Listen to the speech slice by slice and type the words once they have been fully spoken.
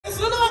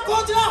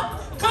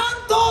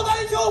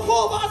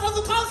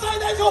4vs 関西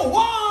代表。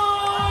わ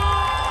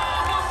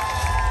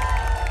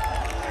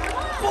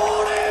ー、こ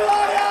れは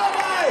やば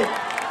い、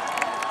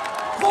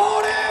こ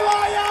れは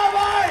やば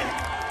い。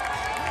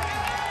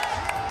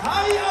は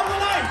い、危な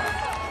い、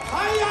は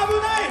い、危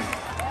ない。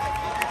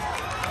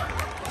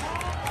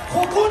こ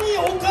こにお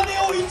金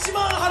を1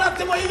万払っ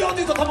てもいいよっ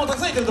ていう人多分たく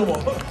さんいてると思う。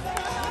は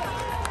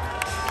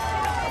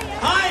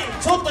い、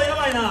ちょっとや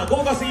ばいな、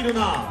豪華すぎる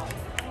な。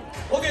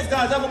 OK です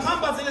か。じゃあもう間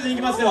髪入れずにい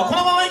きますよ。こ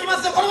のままいきま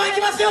すよ、このままいき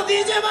ますよ。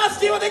 DJ マース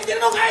キーはできて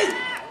るのかい。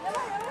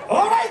オ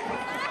ーライ、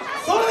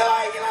それで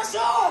はいきまし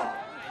ょう。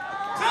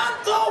関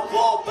東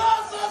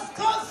4vs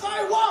関西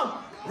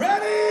1、レ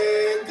デ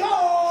ィーゴ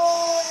ー。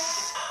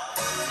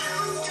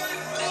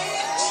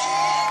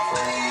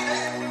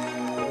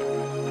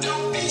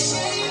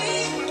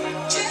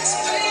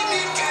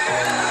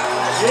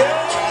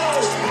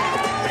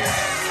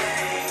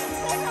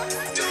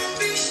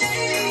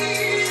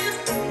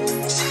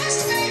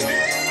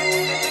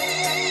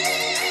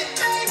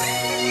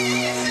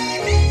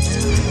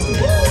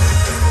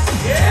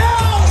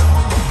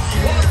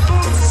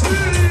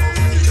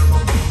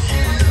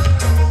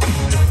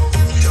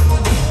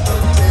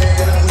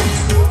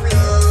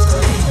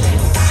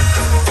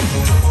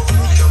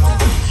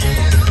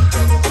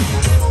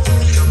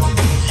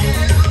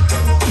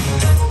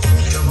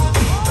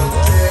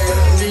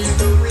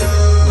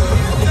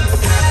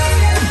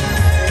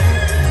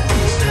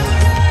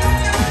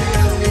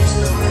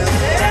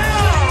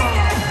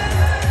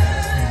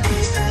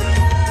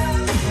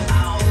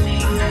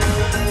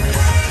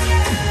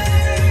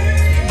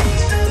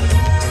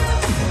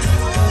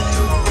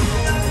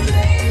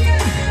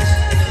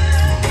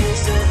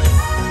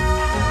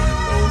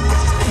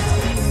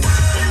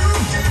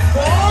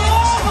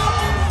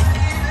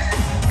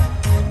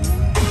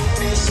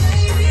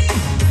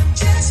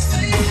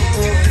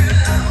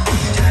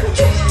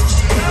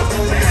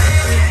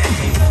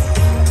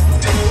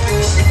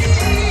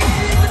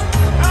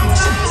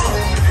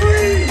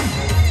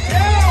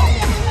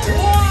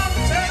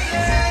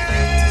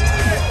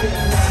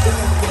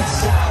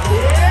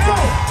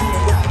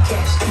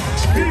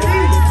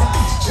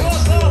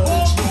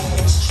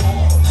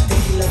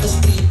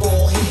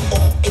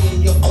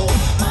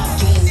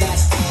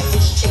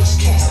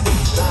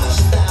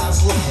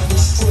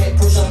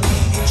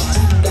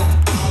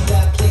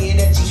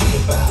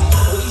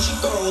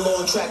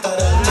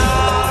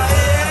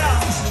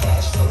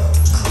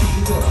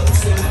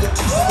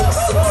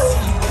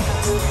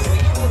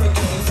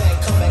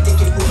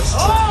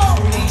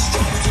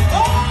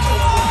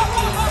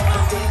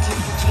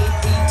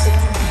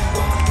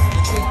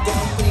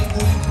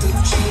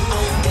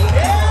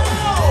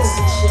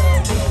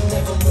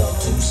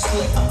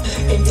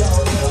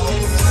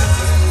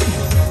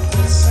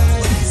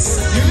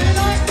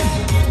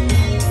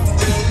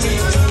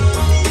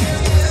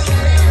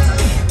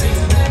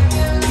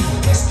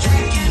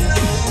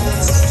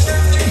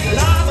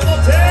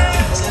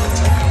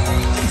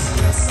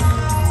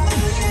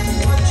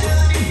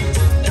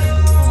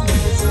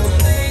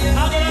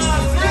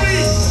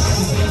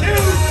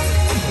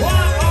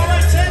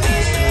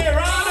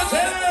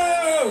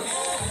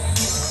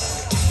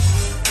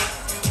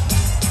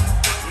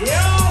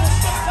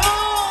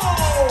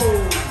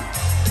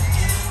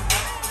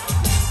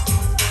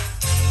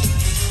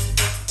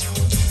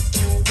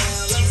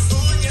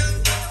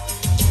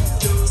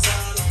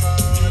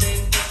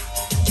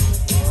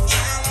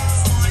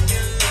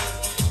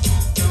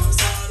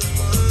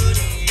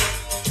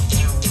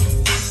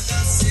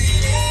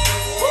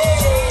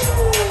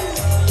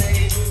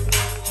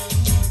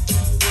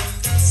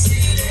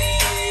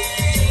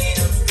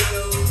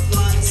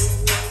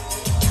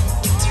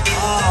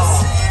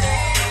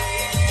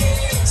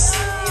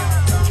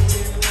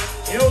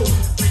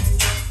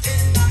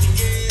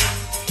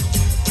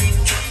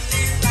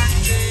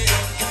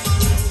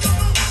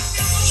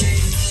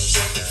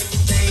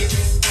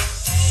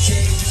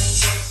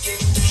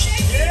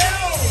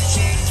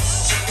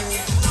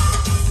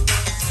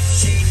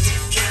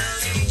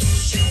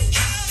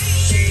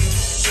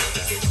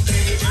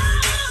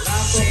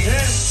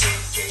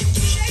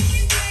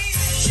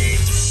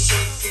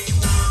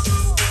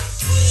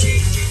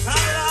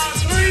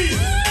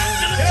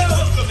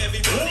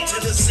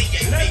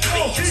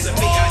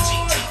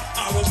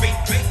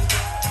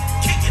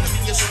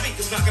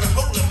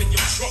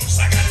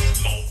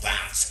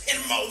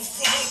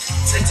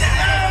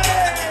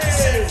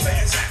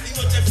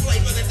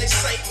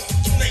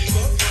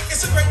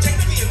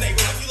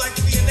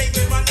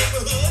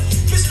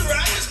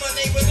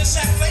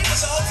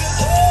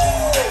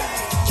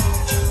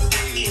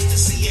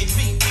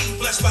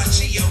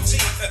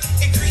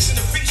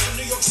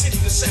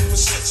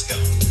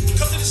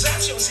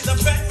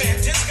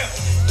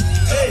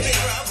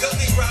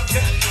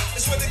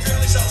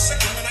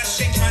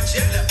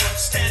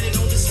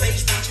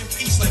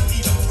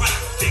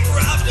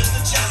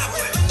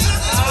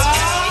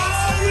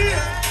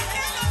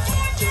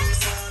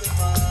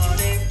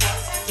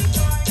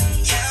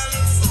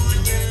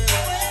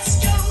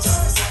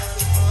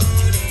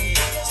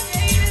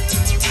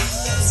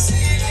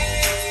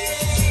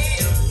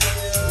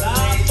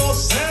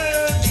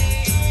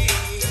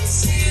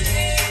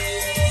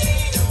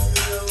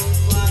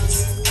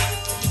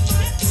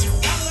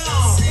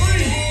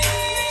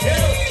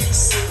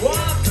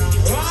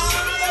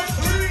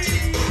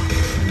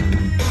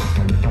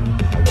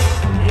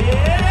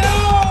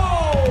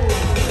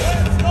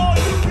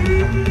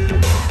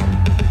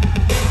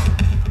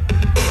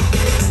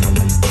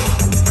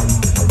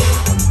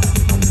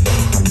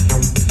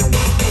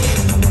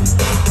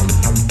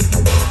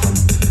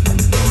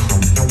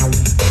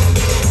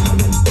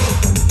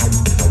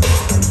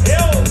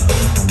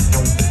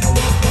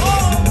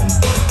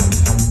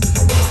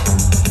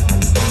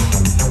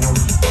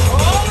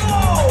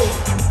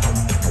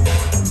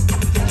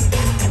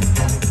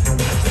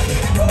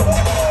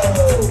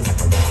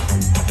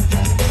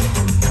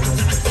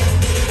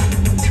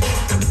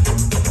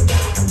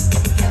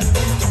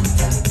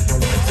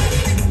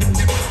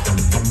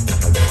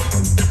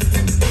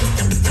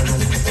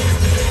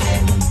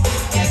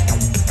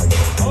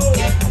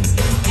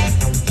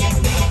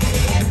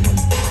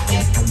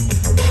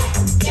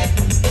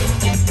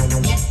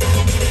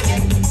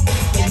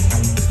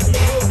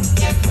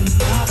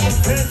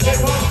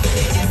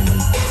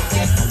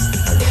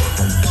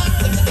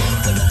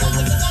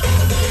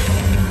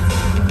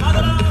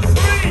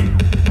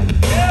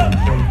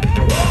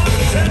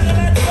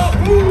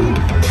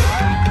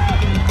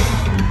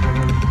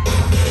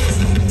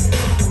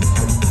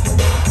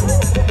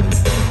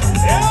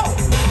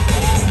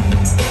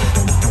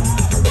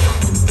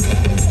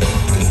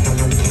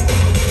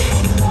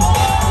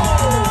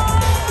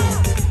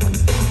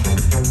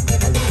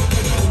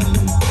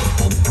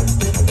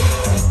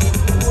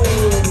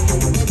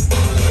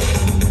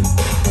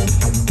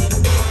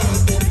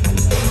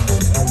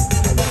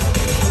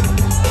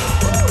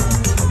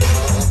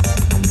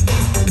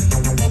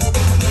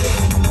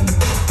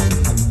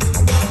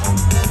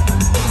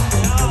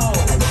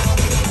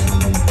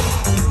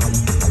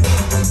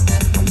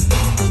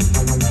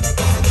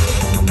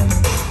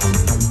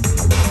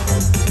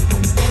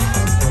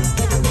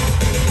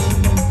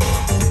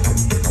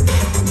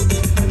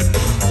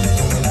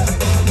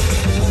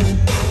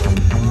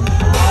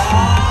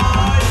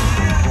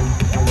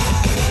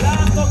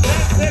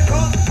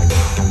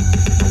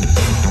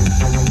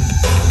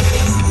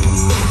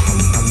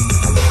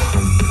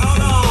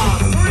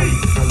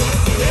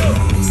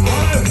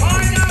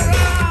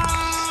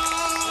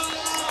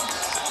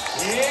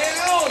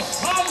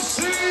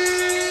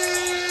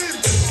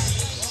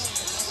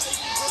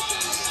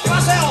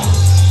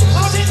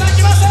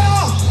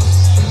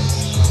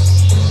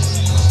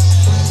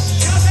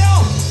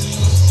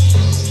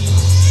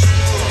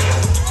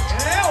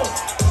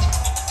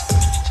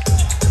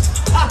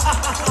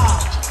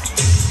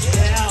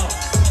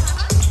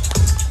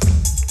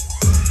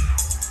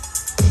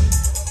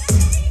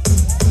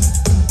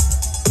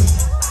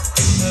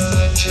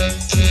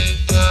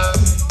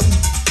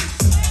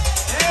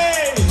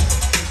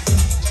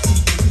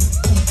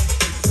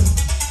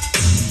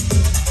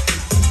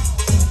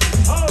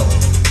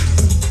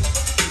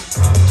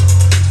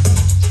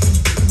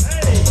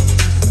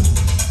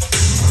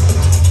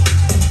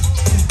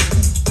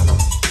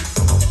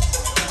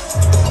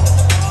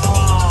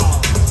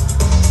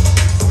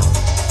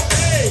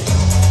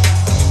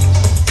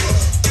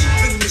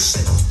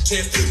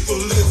Ten people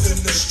live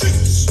in the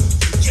streets.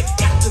 You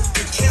got to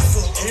be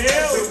careful of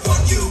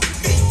everyone you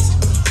meet.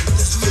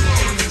 There's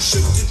looting and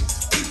shooting,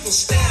 people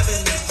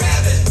stabbing and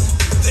grabbing.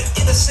 The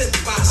innocent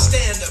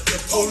bystander,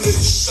 the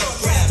police are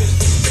grabbing.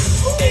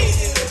 Ain't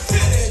it a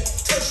pity,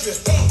 'cause you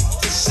hate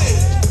the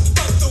city.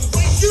 But the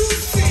way you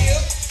feel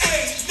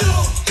ain't no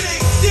big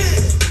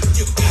deal.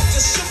 You got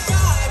to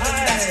survive, and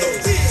that's the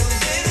real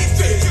nitty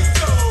gritty. You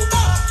go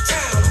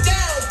uptown,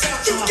 downtown,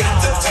 you got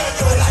to turn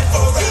your life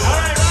around.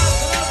 Alright, let's go!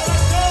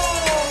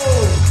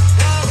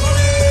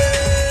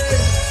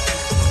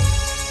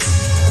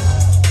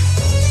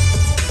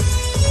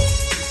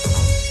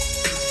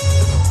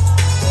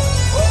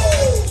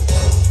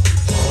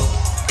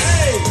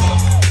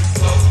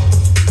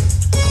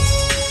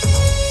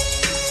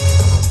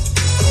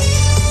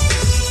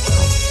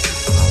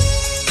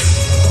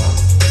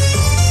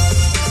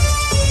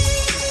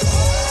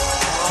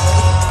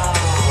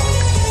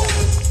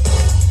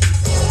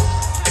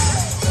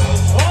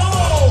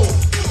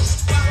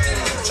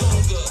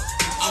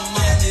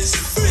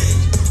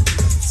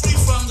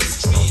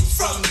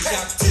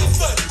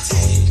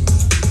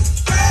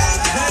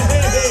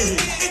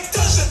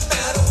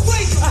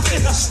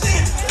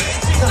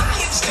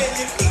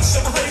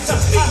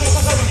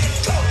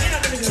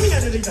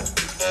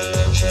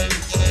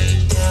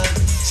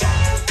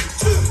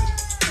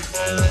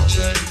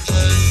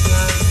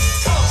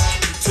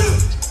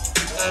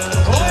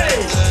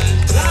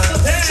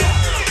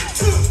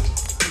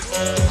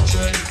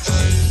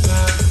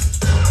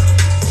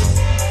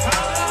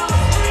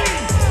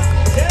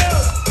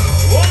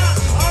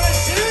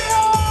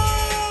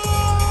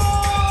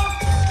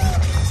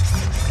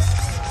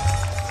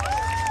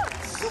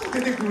出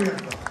てくるやん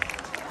か。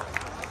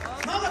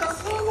なんか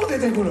すぐ出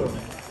てくる。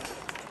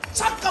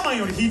チャッカマン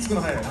より火つく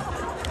の早いな。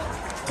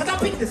片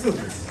ピッてすぐ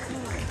です。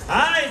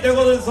はい、という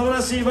ことで素晴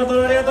らしいバト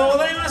ルありがとうご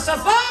ざいました。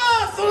さ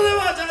あ、それで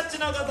はジャッジ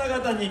の方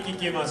々に聞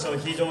きましょう。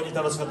非常に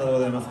楽しかったでご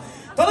ざいます。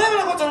ただい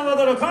まのこちらのバ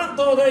トル、関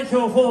東代表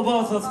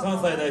 4vs 関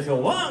西代表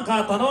1、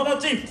肩のジャッ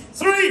ジ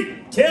3、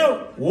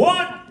2、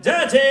1、ジ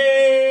ャッジ。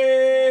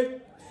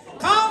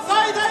関西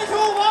代表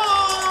1、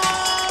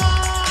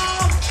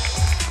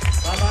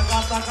戦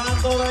った関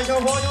東代表4、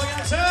4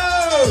役手。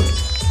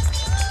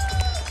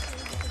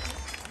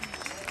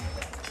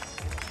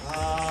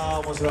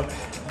面白い。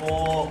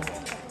もう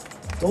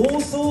同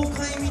窓会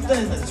みたい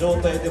な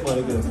状態でもあ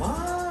るけど、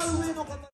まあ